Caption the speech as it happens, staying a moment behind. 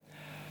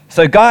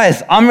So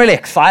guys, I'm really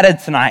excited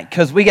tonight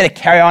because we get to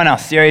carry on our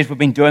series we've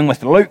been doing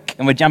with Luke,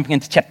 and we're jumping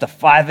into chapter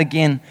 5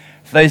 again.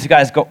 For those of you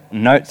guys got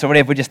notes or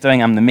whatever, we're just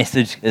doing, the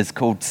message is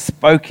called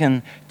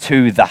Spoken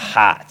to the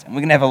Heart. And we're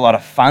going to have a lot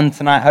of fun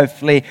tonight,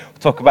 hopefully. We'll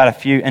talk about a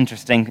few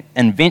interesting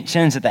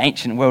inventions that the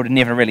ancient world had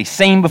never really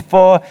seen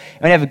before,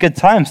 and we'll have a good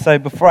time. So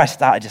before I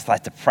start, I'd just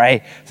like to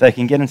pray so I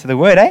can get into the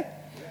word, eh?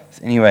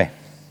 So anyway,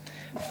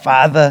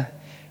 Father,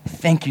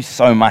 thank you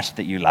so much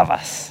that you love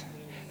us.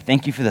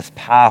 Thank you for this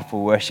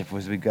powerful worship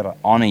as we've got to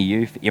honor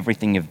you for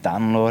everything you've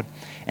done, Lord.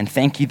 And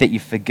thank you that you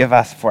forgive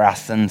us for our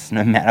sins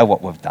no matter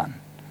what we've done.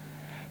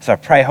 So I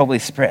pray, Holy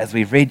Spirit, as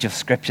we read your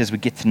scriptures, we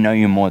get to know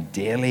you more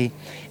dearly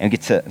and we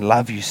get to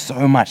love you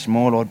so much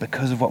more, Lord,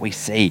 because of what we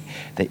see,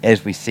 that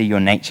as we see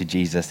your nature,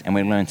 Jesus, and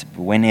we learn to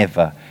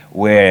whenever,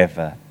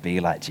 wherever, be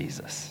like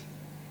Jesus.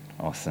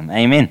 Awesome.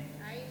 Amen.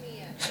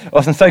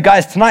 Awesome. So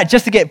guys, tonight,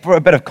 just to get a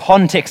bit of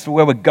context for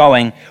where we're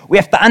going, we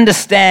have to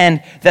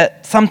understand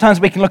that sometimes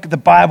we can look at the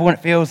Bible and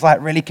it feels like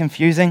really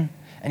confusing.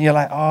 And you're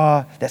like,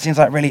 oh, that seems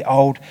like really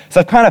old. So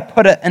I've kind of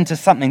put it into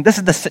something. This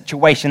is the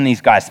situation these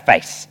guys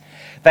face.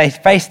 They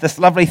face this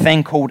lovely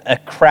thing called a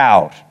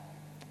crowd.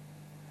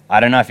 I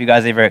don't know if you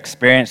guys ever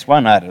experienced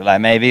one. I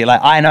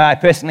know I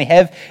personally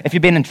have. If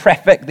you've been in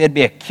traffic, there'd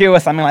be a queue or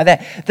something like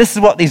that. This is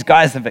what these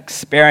guys have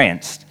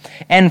experienced.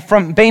 And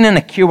from being in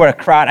a queue or a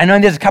crowd, I know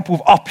there's a couple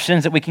of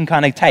options that we can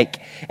kind of take.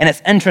 And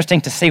it's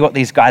interesting to see what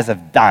these guys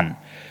have done.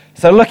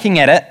 So looking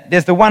at it,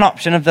 there's the one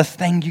option of this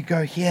thing. You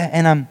go here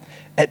and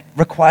it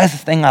requires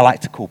this thing I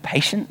like to call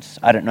patience.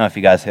 I don't know if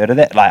you guys heard of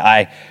that.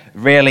 I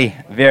really,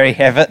 very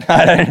have it.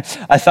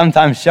 I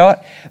sometimes show it.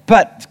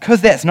 But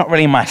because that's not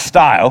really my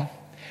style,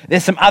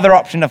 there's some other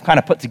option I've kind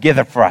of put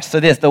together for us. So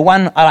there's the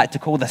one I like to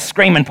call the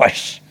scream and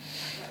push.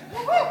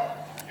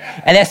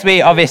 And that's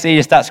where obviously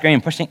you start screaming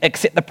and pushing,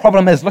 except the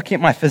problem is looking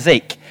at my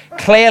physique.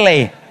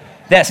 Clearly,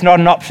 that's not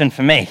an option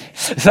for me.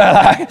 So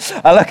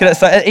I look at it,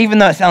 so even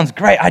though it sounds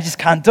great, I just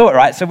can't do it,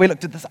 right? So we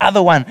looked at this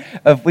other one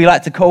we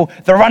like to call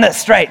the run it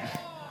straight.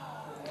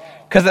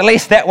 Because at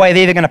least that way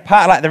they're either going to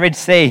part like the Red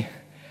Sea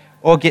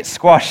or get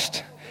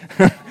squashed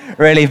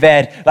really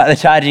bad, like the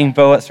charging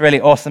bull. It's really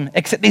awesome.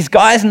 Except these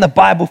guys in the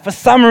Bible, for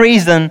some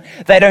reason,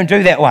 they don't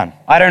do that one.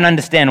 I don't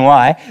understand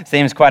why. It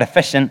seems quite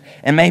efficient.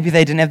 And maybe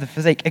they didn't have the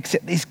physique.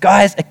 Except these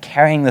guys are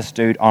carrying this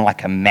dude on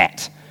like a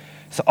mat.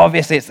 So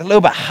obviously it's a little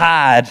bit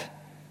hard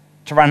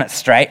to run it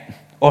straight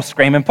or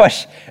scream and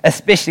push,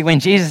 especially when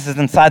Jesus is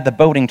inside the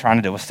building trying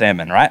to do a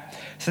sermon, right?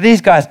 So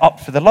these guys opt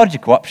for the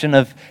logical option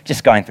of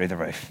just going through the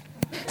roof.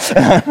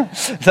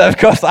 So of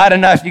course, I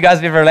don't know if you guys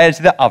have ever related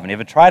to that. I've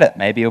never tried it.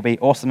 Maybe it'll be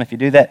awesome if you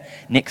do that.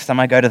 Next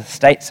time I go to the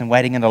States and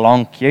waiting in a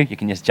long queue, you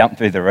can just jump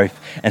through the roof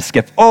and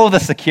skip all the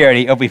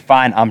security. It'll be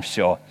fine, I'm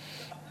sure.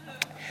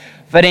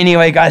 But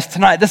anyway, guys,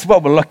 tonight, this is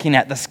what we're looking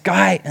at. This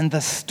guy in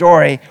this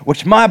story,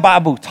 which my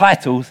Bible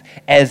titles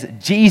as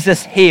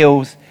Jesus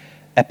Heals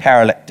a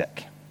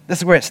Paralytic. This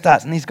is where it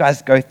starts, and these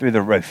guys go through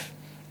the roof.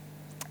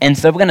 And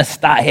so we're going to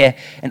start here,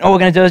 and all we're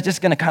going to do is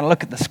just going to kind of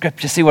look at the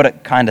scripture, see what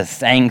it kind of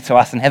saying to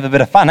us, and have a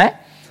bit of fun, eh?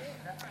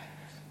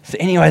 So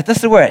anyway, this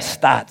is where it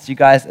starts. You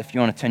guys, if you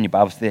want to turn your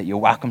Bibles there, you're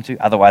welcome to.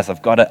 Otherwise,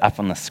 I've got it up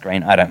on the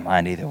screen. I don't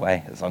mind either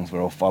way, as long as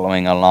we're all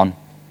following along.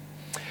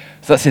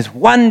 So it says,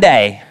 one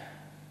day,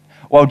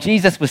 while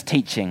Jesus was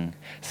teaching,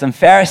 some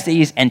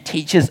Pharisees and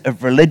teachers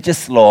of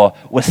religious law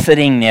were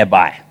sitting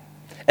nearby.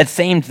 It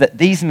seemed that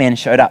these men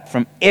showed up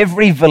from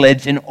every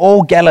village in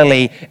all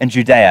Galilee and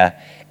Judea,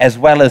 as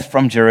well as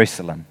from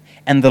Jerusalem.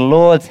 And the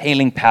Lord's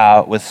healing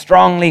power was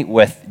strongly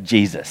with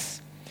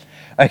Jesus.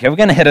 Okay, we're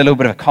going to hit a little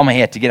bit of a comma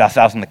here to get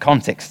ourselves in the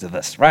context of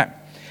this, right?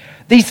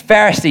 These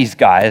Pharisees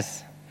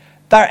guys,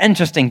 they're an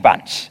interesting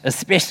bunch,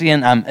 especially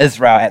in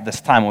Israel at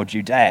this time, or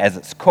Judea as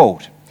it's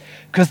called.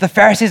 Because the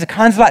Pharisees are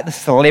kind of like the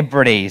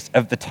celebrities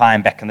of the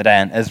time back in the day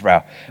in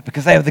Israel.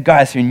 Because they were the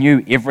guys who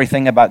knew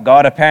everything about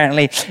God,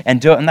 apparently, and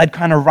they'd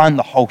kind of run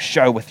the whole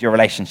show with your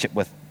relationship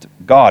with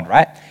God,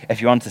 right? If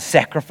you wanted to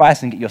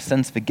sacrifice and get your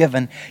sins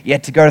forgiven, you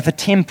had to go to the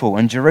temple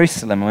in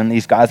Jerusalem, when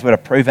these guys would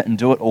approve it and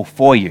do it all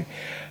for you.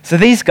 So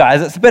these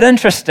guys, it's a bit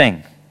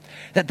interesting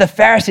that the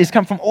Pharisees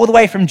come from all the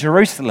way from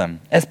Jerusalem,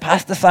 as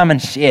Pastor Simon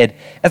shared,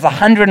 is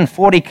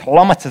 140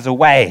 kilometers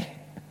away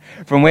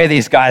from where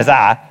these guys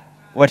are.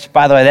 Which,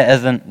 by the way, that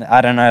isn't,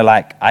 I don't know,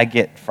 I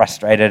get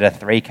frustrated at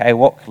a 3K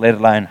walk, let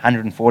alone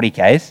 140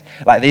 Ks.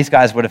 These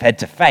guys would have had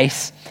to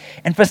face.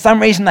 And for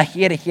some reason, they're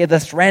here to hear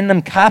this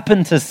random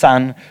carpenter's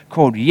son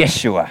called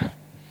Yeshua,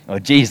 or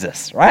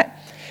Jesus, right?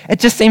 It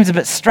just seems a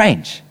bit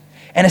strange.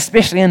 And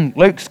especially in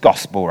Luke's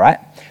gospel, right?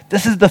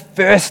 This is the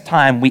first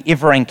time we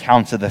ever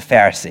encounter the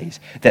Pharisees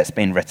that's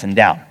been written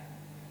down.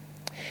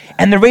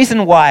 And the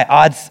reason why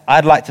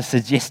I'd like to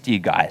suggest to you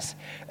guys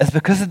is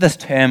because of this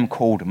term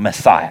called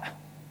Messiah.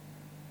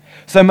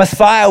 So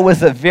Messiah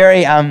was a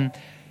very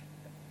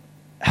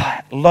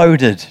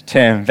loaded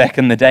term back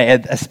in the day,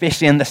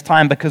 especially in this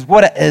time, because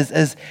what it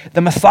is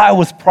the Messiah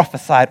was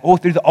prophesied all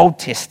through the Old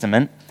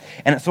Testament,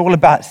 and it's all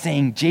about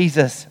seeing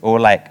Jesus, or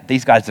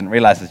these guys didn't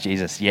realize it's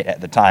Jesus yet at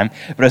the time,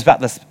 but it was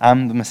about this, the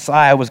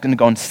Messiah was going to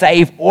go and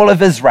save all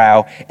of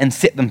Israel and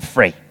set them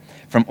free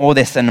from all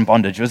their sin and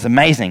bondage. It was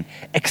amazing.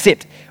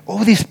 Except all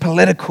these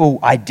political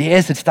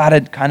ideas had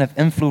started kind of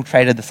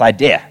infiltrated this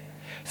idea.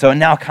 So it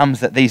now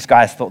comes that these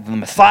guys thought that the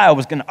Messiah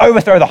was going to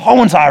overthrow the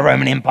whole entire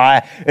Roman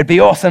Empire. It'd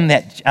be awesome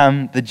that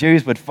the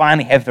Jews would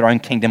finally have their own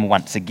kingdom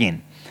once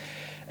again.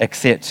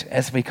 Except,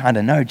 as we kind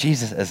of know,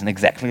 Jesus isn't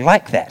exactly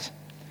like that.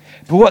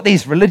 But what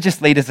these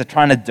religious leaders are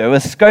trying to do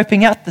is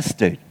scoping out this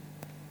dude,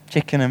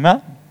 checking him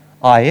out.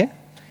 Oh yeah,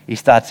 he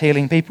starts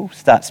healing people,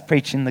 starts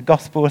preaching the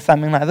gospel or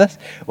something like this,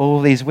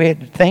 all these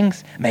weird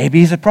things. Maybe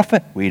he's a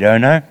prophet. We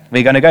don't know.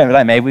 We're going to go,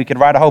 like, maybe we could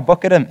write a whole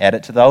book at him, add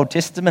it to the Old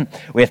Testament.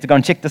 We have to go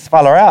and check this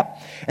fella out.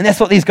 And that's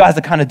what these guys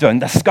are kind of doing.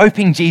 They're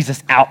scoping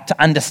Jesus out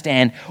to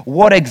understand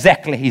what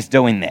exactly he's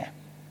doing there.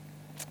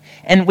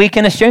 And we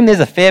can assume there's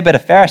a fair bit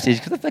of Pharisees,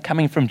 because if they're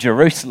coming from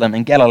Jerusalem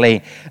and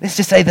Galilee, let's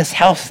just say this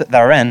house that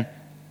they're in,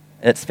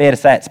 it's fair to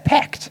say it's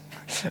packed.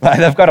 Like,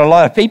 they've got a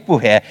lot of people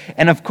here.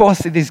 And of course,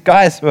 these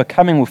guys who are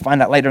coming, we'll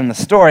find out later in the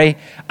story,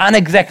 aren't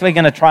exactly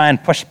going to try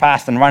and push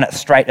past and run it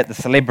straight at the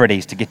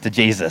celebrities to get to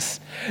Jesus.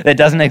 That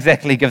doesn't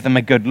exactly give them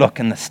a good look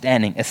in the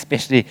standing,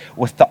 especially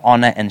with the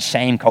honor and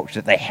shame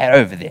culture that they had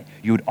over there.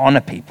 You would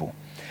honor people.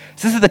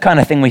 So this is the kind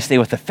of thing we see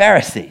with the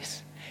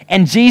Pharisees.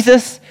 And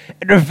Jesus,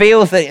 it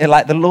reveals that,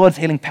 like, the Lord's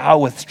healing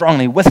power was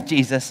strongly with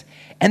Jesus.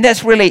 And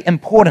that's really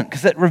important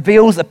because it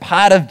reveals a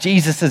part of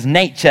Jesus'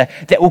 nature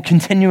that we'll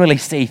continually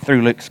see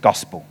through Luke's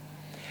gospel.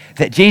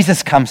 That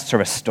Jesus comes to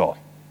restore.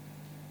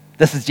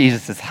 This is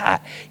Jesus'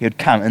 heart. He would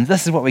come. And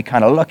this is what we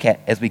kind of look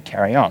at as we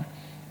carry on.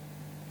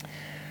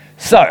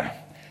 So,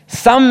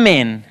 some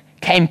men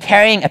came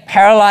carrying a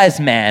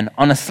paralyzed man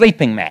on a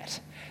sleeping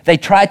mat. They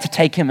tried to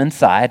take him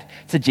inside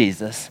to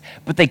Jesus,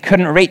 but they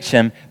couldn't reach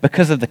him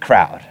because of the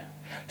crowd.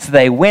 So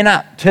they went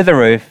up to the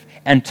roof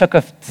and took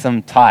off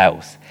some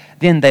tiles.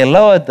 Then they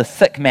lowered the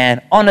sick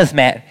man on his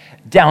mat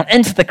down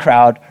into the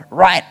crowd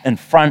right in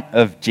front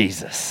of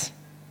Jesus.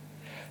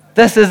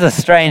 This is a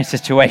strange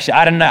situation.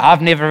 I don't know.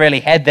 I've never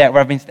really had that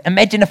where I've been.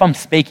 Imagine if I'm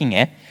speaking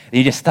here and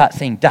you just start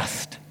seeing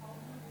dust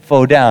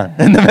fall down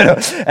in the middle.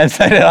 And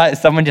so like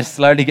someone just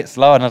slowly gets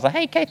lower. And I was like,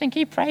 hey, Caitlin, can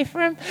you pray for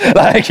him?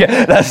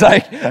 That's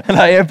like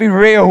it'd be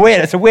real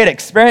weird. It's a weird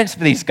experience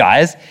for these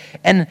guys.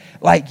 And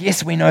like,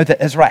 yes, we know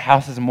that Israelite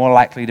houses are more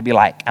likely to be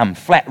like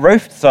flat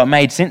roofed. So it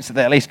made sense that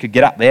they at least could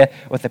get up there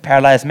with the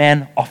paralyzed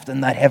man.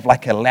 Often they'd have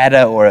like a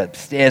ladder or a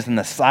stairs in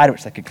the side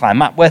which they could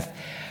climb up with.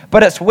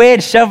 But it's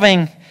weird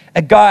shoving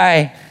a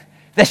guy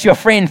that's your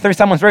friend through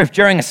someone's roof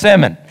during a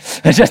sermon.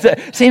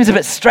 It seems a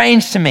bit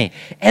strange to me.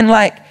 And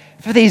like,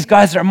 for these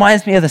guys, it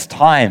reminds me of this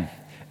time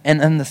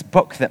in this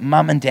book that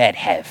Mum and Dad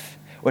have,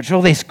 which are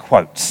all these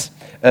quotes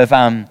of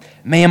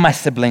me and my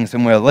siblings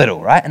when we were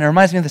little, right? And it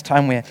reminds me of this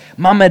time where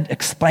Mum had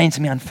explained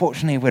to me,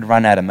 unfortunately, we'd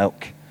run out of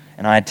milk,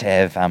 and I had to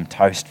have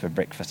toast for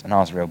breakfast, and I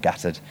was real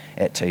gutted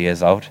at 2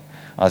 years old.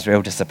 I was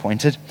real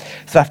disappointed.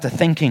 So after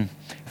thinking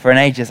for an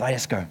ages, I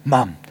just go,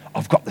 Mum,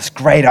 I've got this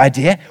great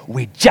idea.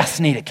 We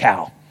just need a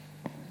cow.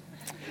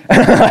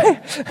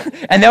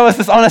 And there was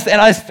this honest, and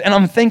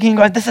I'm thinking,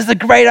 going, this is a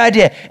great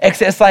idea.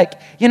 Except it's like,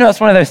 it's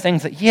one of those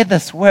things that, yeah,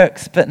 this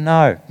works, but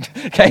no.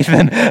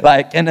 Caitlin,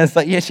 and it's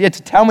like, yeah, she had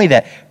to tell me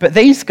that. But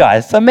these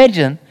guys, so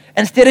imagine,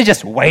 instead of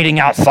just waiting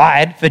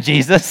outside for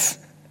Jesus,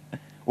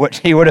 which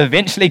he would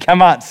eventually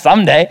come out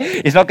someday,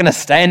 he's not going to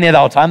stay in there the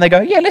whole time. They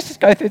go, yeah, let's just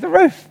go through the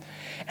roof.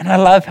 And I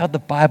love how the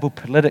Bible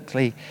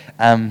politically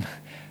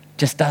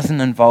just doesn't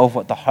involve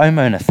what the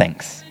homeowner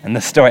thinks in the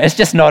story. It's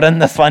just not in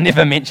this one,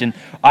 never mentioned.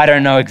 I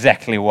don't know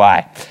exactly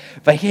why.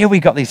 But here we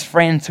got these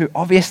friends who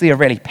obviously are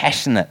really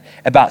passionate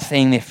about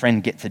seeing their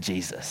friend get to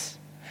Jesus.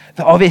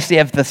 They obviously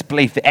have this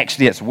belief that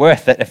actually it's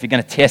worth it if you're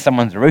going to tear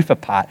someone's roof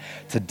apart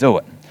to do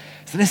it.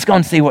 So let's go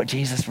and see what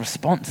Jesus'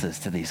 response is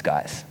to these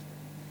guys.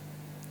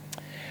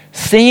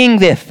 Seeing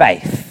their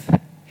faith,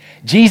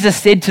 Jesus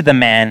said to the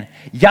man,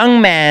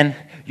 "Young man,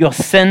 your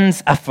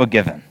sins are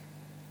forgiven."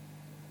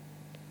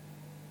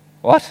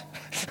 What?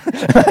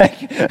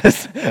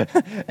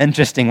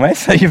 Interesting way.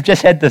 So you've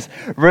just had this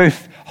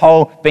roof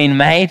hole being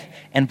made.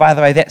 And by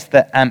the way, that's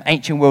the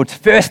ancient world's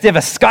first ever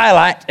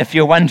skylight, if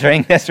you're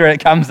wondering. That's where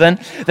it comes in.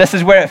 This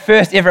is where it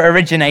first ever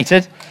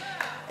originated.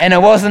 And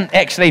it wasn't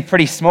actually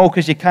pretty small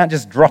because you can't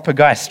just drop a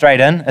guy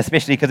straight in,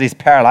 especially because he's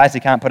paralyzed.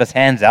 He can't put his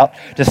hands out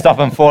to stop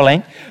him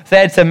falling. So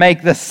they had to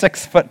make this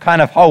 6-foot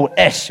kind of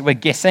hole-ish, we're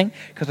guessing,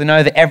 because we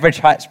know the average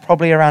height's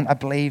probably around,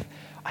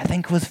 I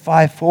think it was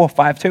 5'4",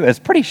 5'2". It was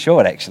pretty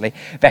short, actually,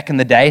 back in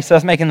the day. So I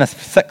was making this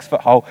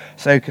 6-foot hole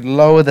so he could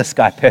lower this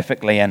guy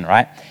perfectly in,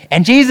 right?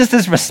 And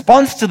Jesus'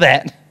 response to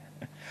that,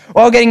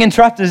 while getting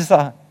interrupted, is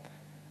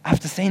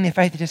after seeing their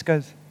faith, he just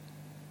goes,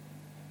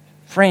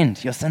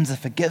 "Friend, your sins are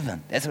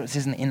forgiven." That's what it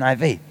says in the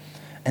NIV.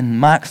 In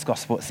Mark's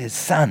gospel, it says,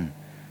 "Son,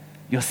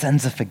 your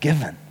sins are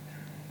forgiven."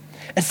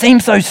 It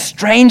seems so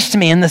strange to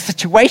me in this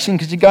situation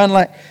because you're going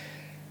like,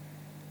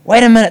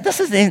 wait a minute, this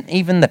isn't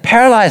even the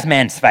paralyzed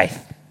man's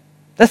faith.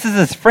 This is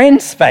his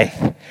friend's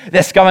faith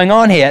that's going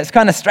on here. It's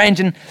kind of strange,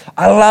 and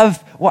I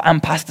love what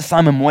Pastor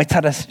Simon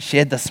Moitara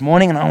shared this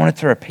morning, and I wanted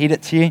to repeat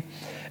it to you.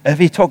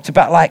 He talked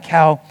about like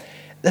how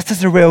this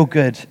is a real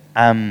good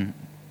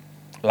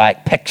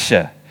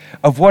picture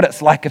of what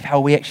it's like of how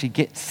we actually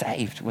get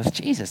saved with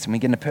Jesus and we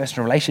get in a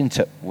personal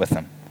relationship with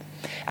him.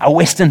 Our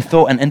Western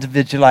thought and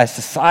individualized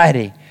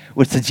society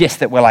would suggest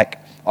that we're like,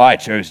 oh, I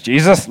chose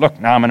Jesus, look,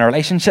 now I'm in a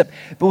relationship,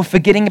 but we're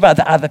forgetting about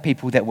the other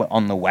people that were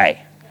on the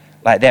way.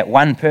 Like that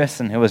one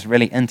person who was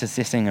really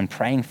intercessing and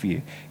praying for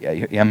you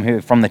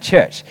who, from the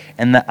church.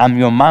 And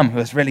your mum who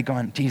was really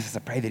going, Jesus,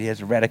 I pray that he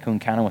has a radical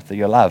encounter with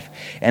your love.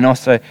 And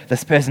also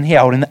this person here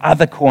holding the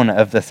other corner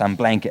of this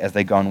blanket as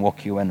they go and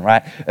walk you in,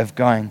 right?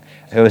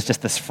 Who was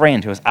just this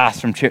friend who was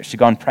asked from church to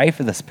go and pray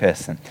for this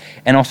person.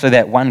 And also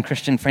that one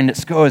Christian friend at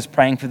school is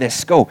praying for their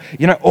school.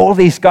 You know, all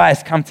these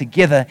guys come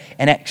together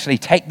and actually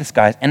take this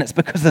guy. And it's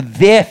because of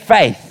their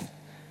faith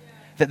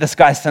that this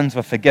guy's sins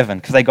were forgiven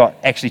because they got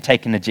actually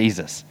taken to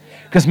Jesus.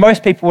 Because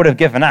most people would have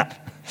given up.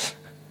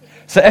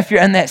 So if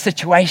you're in that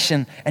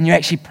situation and you're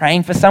actually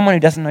praying for someone who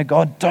doesn't know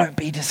God, don't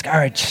be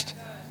discouraged.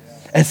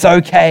 It's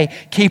okay.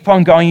 Keep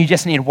on going. You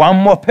just need one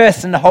more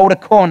person to hold a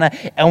corner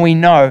and we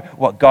know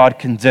what God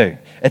can do.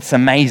 It's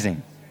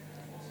amazing.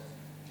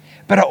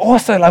 But I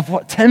also love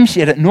what Tim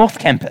shared at North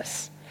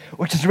Campus,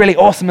 which is really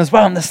awesome as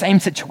well. In the same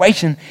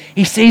situation,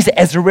 he sees it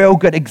as a real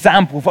good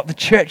example of what the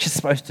church is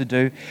supposed to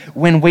do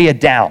when we are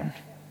down.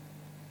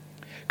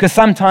 Because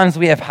sometimes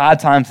we have hard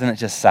times and it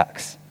just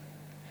sucks.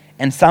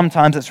 And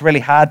sometimes it's really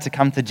hard to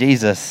come to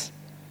Jesus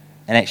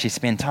and actually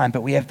spend time.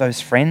 But we have those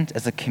friends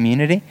as a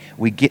community.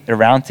 We get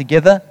around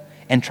together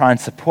and try and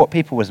support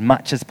people as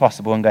much as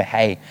possible and go,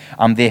 hey,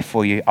 I'm there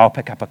for you. I'll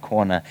pick up a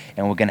corner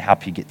and we're going to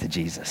help you get to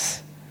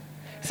Jesus.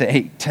 So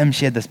Tim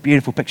shared this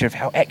beautiful picture of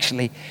how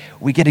actually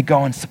we get to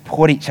go and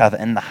support each other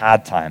in the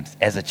hard times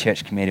as a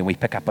church community. We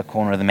pick up a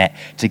corner of the mat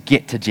to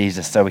get to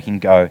Jesus so we can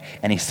go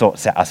and he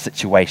sorts out our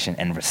situation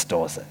and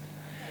restores it.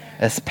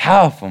 It's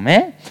powerful,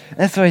 man.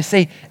 That's what we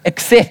see.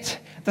 Except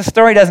the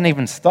story doesn't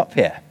even stop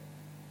here.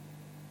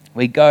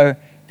 We go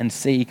and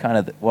see kind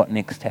of what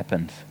next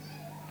happens.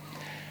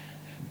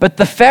 But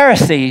the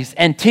Pharisees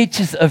and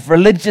teachers of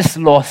religious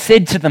law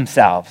said to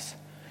themselves,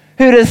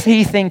 who does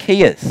he think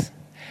he is?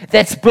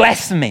 That's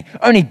blasphemy.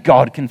 Only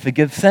God can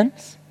forgive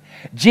sins.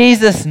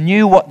 Jesus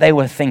knew what they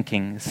were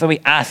thinking, so he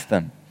asked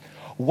them,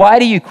 why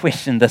do you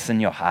question this in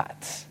your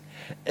hearts?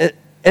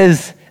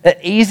 Is it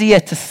easier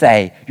to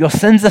say, your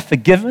sins are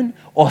forgiven,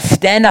 or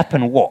stand up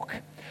and walk?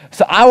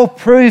 So I will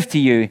prove to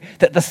you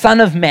that the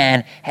Son of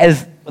Man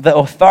has the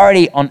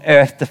authority on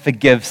earth to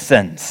forgive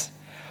sins.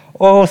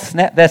 Oh,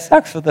 snap, that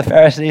sucks for the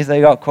Pharisees.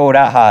 They got called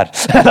out hard.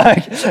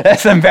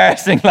 That's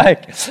embarrassing.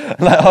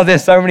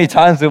 There's so many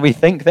times where we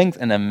think things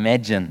and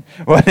imagine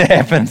what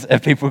happens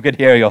if people could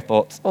hear your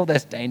thoughts. Oh,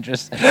 that's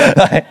dangerous.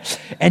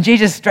 And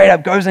Jesus straight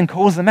up goes and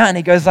calls them out and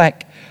he goes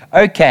like,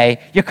 okay,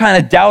 you're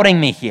kind of doubting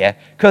me here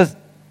because,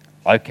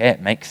 okay,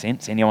 it makes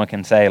sense. Anyone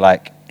can say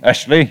like,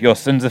 Ashley, your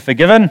sins are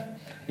forgiven.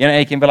 You know,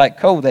 you can be like,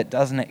 cool, that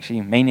doesn't actually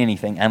mean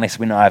anything unless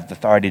we know I have the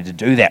authority to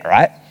do that,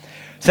 right?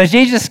 So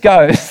Jesus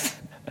goes,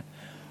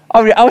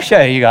 I'll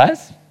show you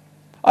guys.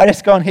 I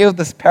just go and heal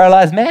this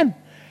paralyzed man.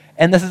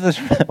 And this is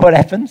what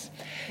happens.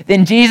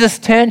 Then Jesus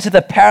turned to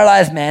the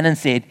paralyzed man and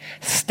said,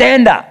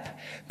 stand up,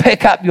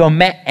 pick up your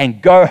mat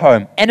and go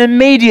home. And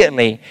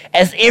immediately,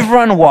 as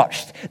everyone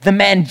watched, the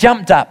man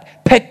jumped up,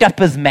 picked up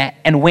his mat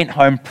and went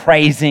home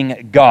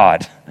praising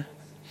God.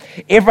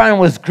 Everyone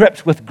was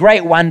gripped with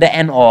great wonder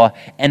and awe,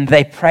 and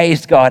they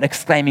praised God,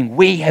 exclaiming,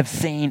 we have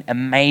seen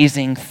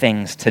amazing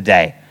things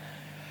today.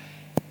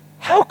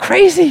 How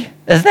crazy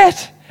is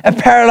that? A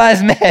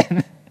paralyzed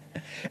man.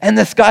 And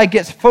this guy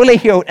gets fully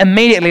healed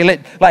immediately.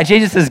 Like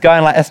Jesus is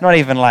going like, it's not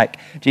even like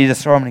Jesus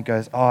saw him and he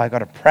goes, oh, I got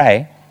to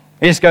pray.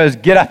 He just goes,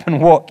 get up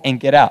and walk and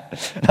get out.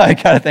 That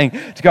kind of thing.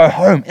 To go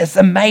home. It's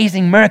an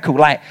amazing miracle.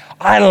 Like,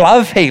 I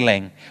love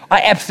healing.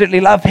 I absolutely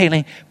love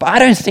healing, but I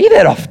don't see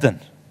that often.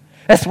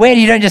 That's weird.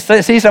 You don't just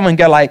see someone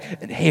go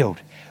like, healed.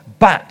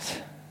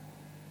 But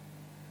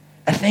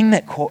a thing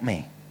that caught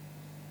me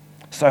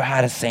so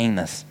hard as seeing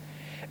this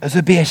is it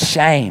would be a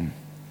shame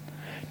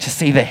to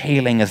see the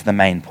healing as the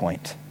main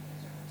point.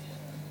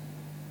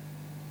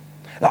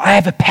 Like, I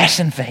have a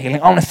passion for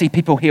healing. I want to see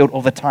people healed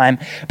all the time.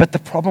 But the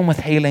problem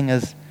with healing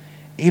is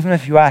even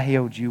if you are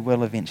healed, you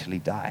will eventually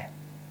die.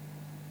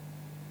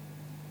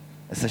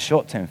 It's a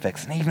short-term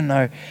fix. And even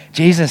though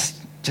Jesus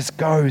just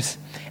goes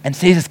and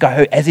sees this guy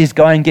who, as he's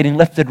going, getting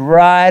lifted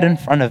right in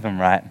front of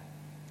him, right?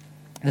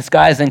 This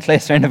guy is in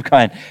clear surrender of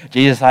going,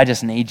 Jesus, I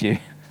just need you.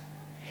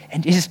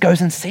 And Jesus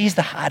goes and sees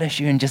the heart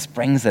issue and just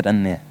brings it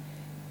in there.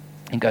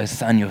 And goes,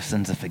 son, your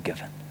sins are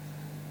forgiven.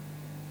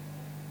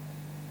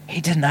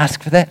 He didn't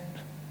ask for that.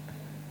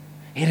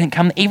 He didn't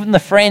come. Even the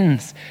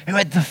friends who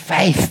had the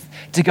faith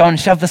to go and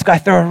shove this guy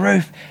through a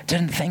roof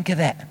didn't think of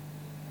that.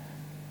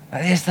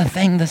 But there's the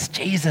thing, this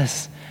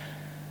Jesus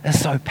is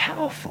so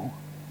powerful.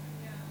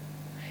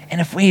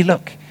 And if we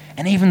look,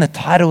 and even the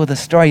title of the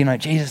story,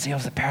 Jesus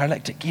heals the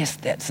paralytic, yes,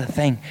 that's the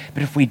thing.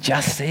 But if we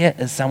just see it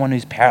as someone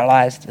who's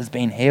paralyzed has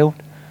been healed,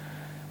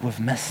 we've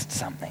missed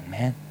something,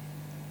 man.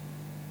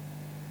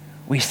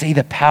 We see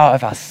the power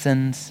of our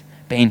sins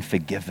being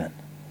forgiven.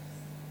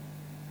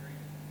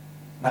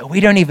 Like,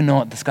 we don't even know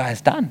what this guy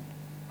has done.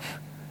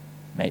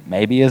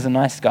 Maybe he's a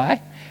nice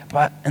guy,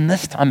 But in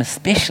this time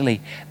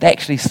especially, they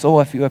actually saw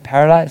if you were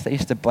paralyzed, they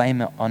used to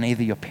blame it on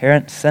either your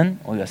parents' sin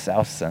or your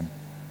self-sin.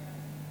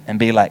 And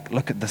be like,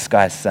 look at this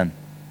guy's sin.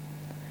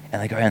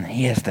 And they go, and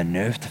he has the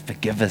nerve to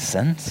forgive his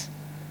sins.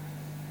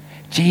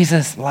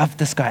 Jesus loved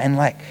this guy, and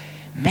like,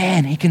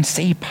 man, he can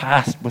see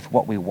past with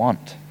what we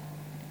want.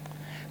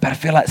 But I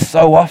feel like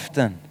so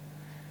often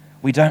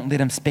we don't let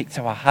him speak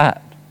to our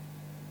heart.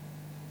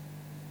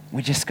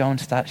 We just go and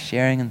start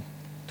sharing and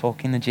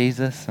talking to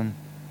Jesus and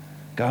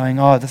going,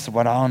 oh, this is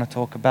what I want to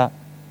talk about.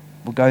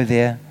 We'll go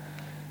there,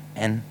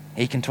 and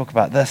he can talk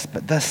about this,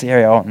 but this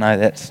area, oh no,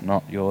 that's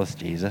not yours,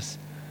 Jesus.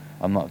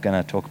 I'm not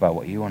going to talk about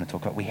what you want to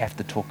talk about. We have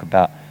to talk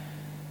about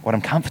what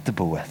I'm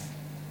comfortable with.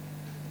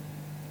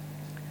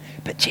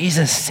 But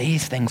Jesus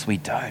sees things we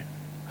don't.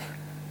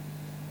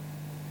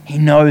 He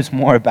knows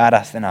more about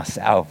us than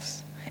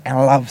ourselves and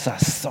loves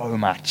us so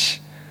much.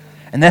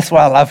 And that's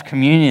why I love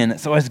communion.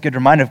 It's always a good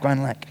reminder of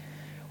going like,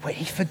 wait,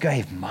 he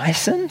forgave my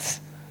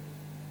sins?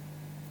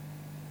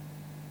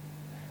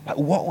 Like,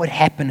 what would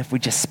happen if we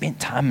just spent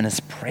time in his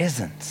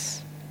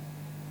presence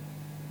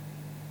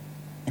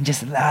and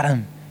just allowed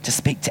him to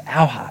speak to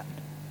our heart?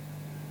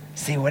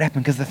 See what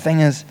happened? Because the thing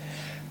is,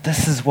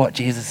 this is what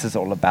Jesus is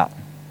all about.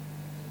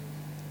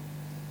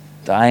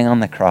 Dying on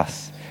the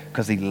cross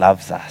because he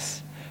loves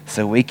us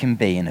so we can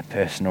be in a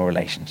personal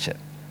relationship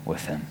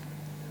with him.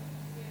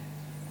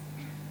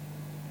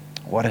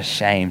 What a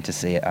shame to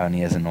see it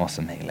only as an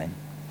awesome healing.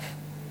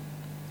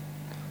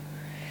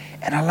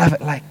 And I love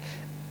it, like,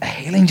 a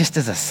healing just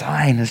as a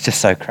sign is just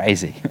so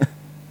crazy.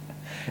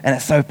 And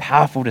it's so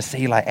powerful to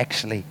see, like,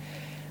 actually,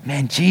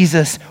 man,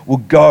 Jesus will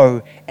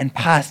go and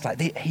past,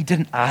 like, he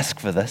didn't ask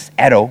for this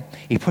at all.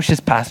 He pushes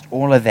past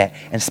all of that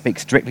and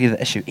speaks directly to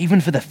the issue,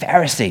 even for the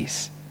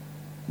Pharisees.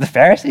 The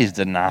Pharisees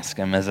didn't ask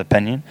him his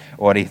opinion,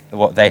 or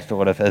what they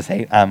thought of his,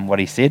 what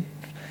he said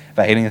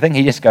about healing the thing.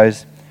 He just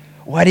goes,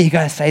 why do you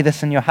guys say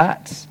this in your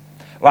hearts?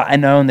 Well, I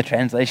know in the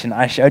translation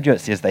I showed you,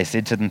 it says they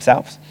said to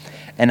themselves.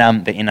 And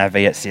the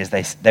NIV, it says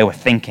they were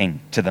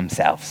thinking to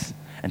themselves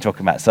and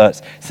talking about it. So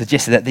it's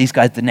suggested that these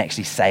guys didn't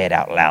actually say it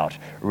out loud,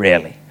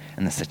 really,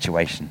 in the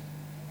situation.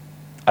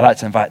 I'd like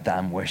to invite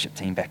the worship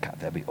team back up.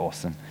 That'd be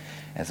awesome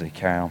as we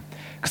carry on.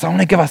 Because I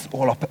want to give us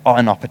all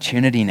an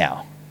opportunity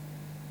now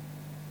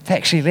to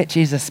actually let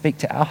Jesus speak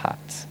to our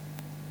hearts.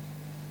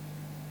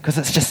 Because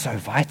it's just so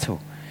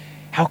vital.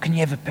 How can you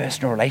have a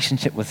personal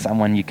relationship with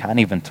someone you can't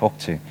even talk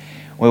to?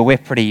 Well, we're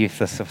pretty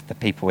useless with the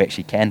people we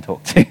actually can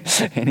talk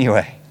to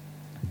anyway.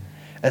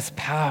 It's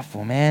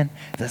powerful, man.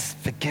 This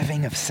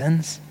forgiving of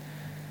sins.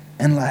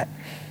 And like,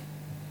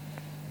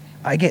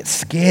 I get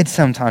scared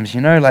sometimes,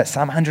 like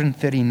Psalm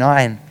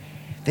 139,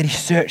 that he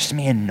searched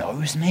me and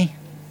knows me,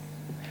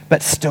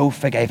 but still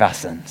forgave our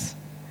sins.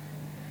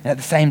 And at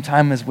the same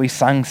time as we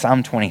sung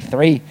Psalm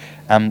 23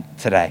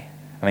 tonight,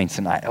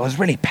 it was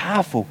really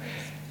powerful.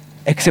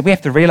 Except we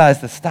have to realize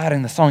that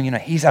starting the song,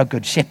 he's our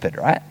good shepherd,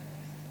 right?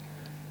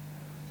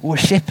 Well,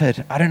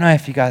 shepherd, I don't know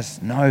if you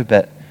guys know,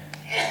 but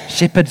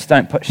shepherds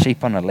don't put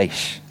sheep on a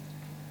leash.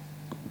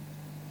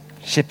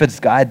 Shepherds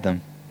guide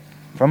them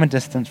from a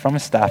distance, from a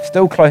staff,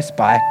 still close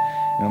by.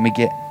 And when we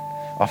get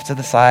off to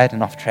the side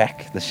and off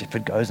track, the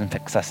shepherd goes and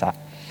picks us up,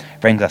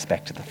 brings us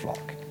back to the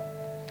flock.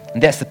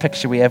 And that's the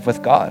picture we have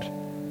with God.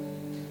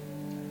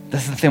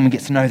 This is the thing we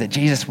get to know, that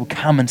Jesus will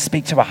come and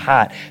speak to our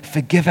heart,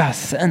 forgive our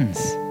sins.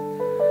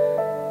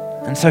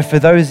 And so for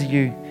those of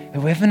you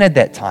who haven't had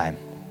that time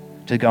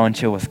to go and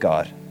chill with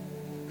God,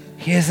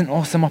 here's an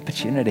awesome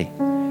opportunity,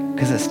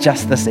 because it's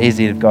just this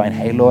easy of going,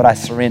 hey, Lord, I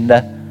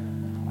surrender.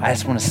 I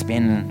just want to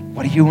spend,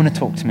 what do you want to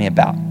talk to me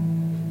about?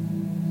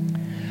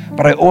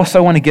 But I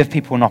also want to give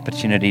people an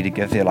opportunity to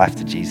give their life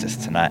to Jesus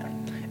tonight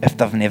if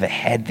they've never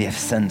had their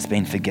sins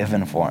been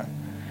forgiven for him.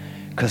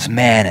 Because,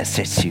 man, it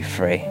sets you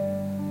free.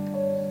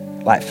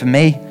 Like for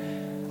me,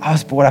 I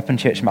was brought up in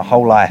church my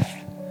whole life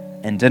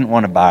and didn't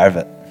want a bar of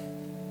it.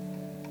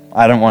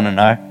 I don't want to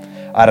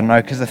know. I don't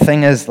know, because the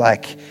thing is,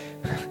 like,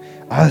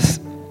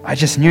 I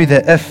just knew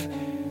that if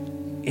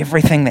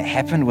everything that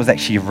happened was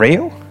actually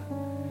real,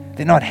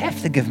 then I'd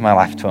have to give my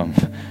life to him.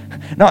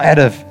 Not out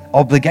of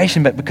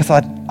obligation, but because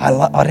I'd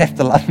have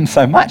to love him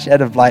so much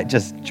out of like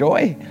just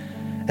joy.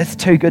 It's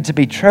too good to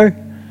be true.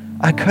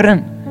 I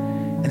couldn't.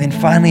 And then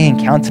finally he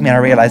encountered me and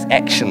I realized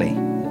actually,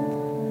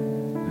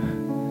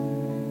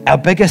 our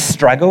biggest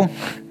struggle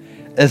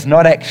is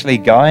not actually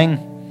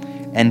going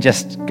and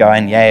just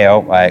going,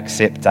 yeah, I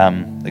accept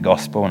the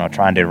gospel and I'll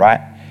try and do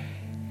right.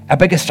 Our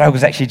biggest struggle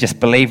is actually just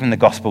believing the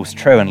gospel's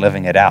true and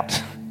living it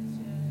out.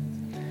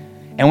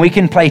 And we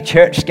can play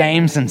church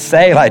games and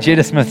say, like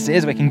Judah Smith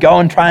says, we can go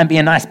and try and be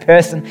a nice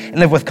person and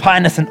live with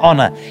kindness and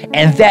honor.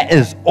 And that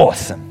is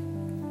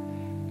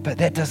awesome. But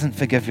that doesn't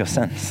forgive your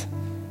sins.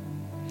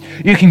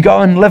 You can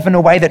go and live in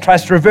a way that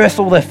tries to reverse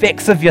all the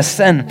effects of your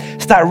sin,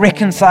 start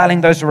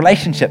reconciling those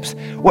relationships,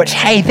 which,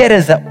 hey, that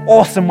is an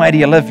awesome way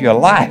to live your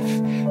life.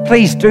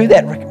 Please do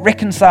that.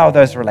 Reconcile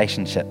those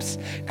relationships.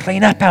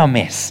 Clean up our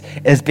mess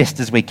as best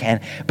as we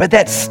can. But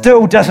that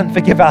still doesn't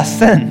forgive our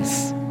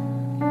sins.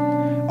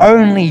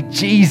 Only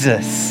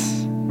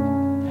Jesus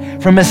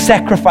from his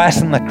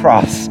sacrifice on the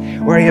cross,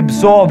 where he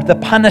absorbed the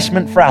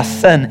punishment for our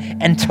sin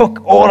and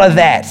took all of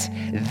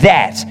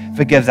that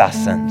forgives our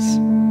sins.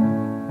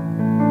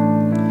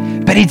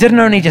 But he didn't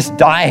only just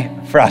die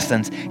for our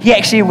sins, he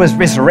actually was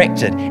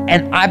resurrected.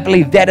 And I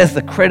believe that is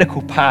the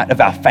critical part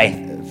of our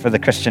faith, for the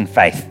Christian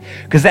faith,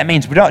 because that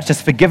means we're not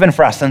just forgiven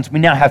for our sins, we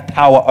now have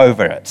power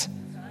over it.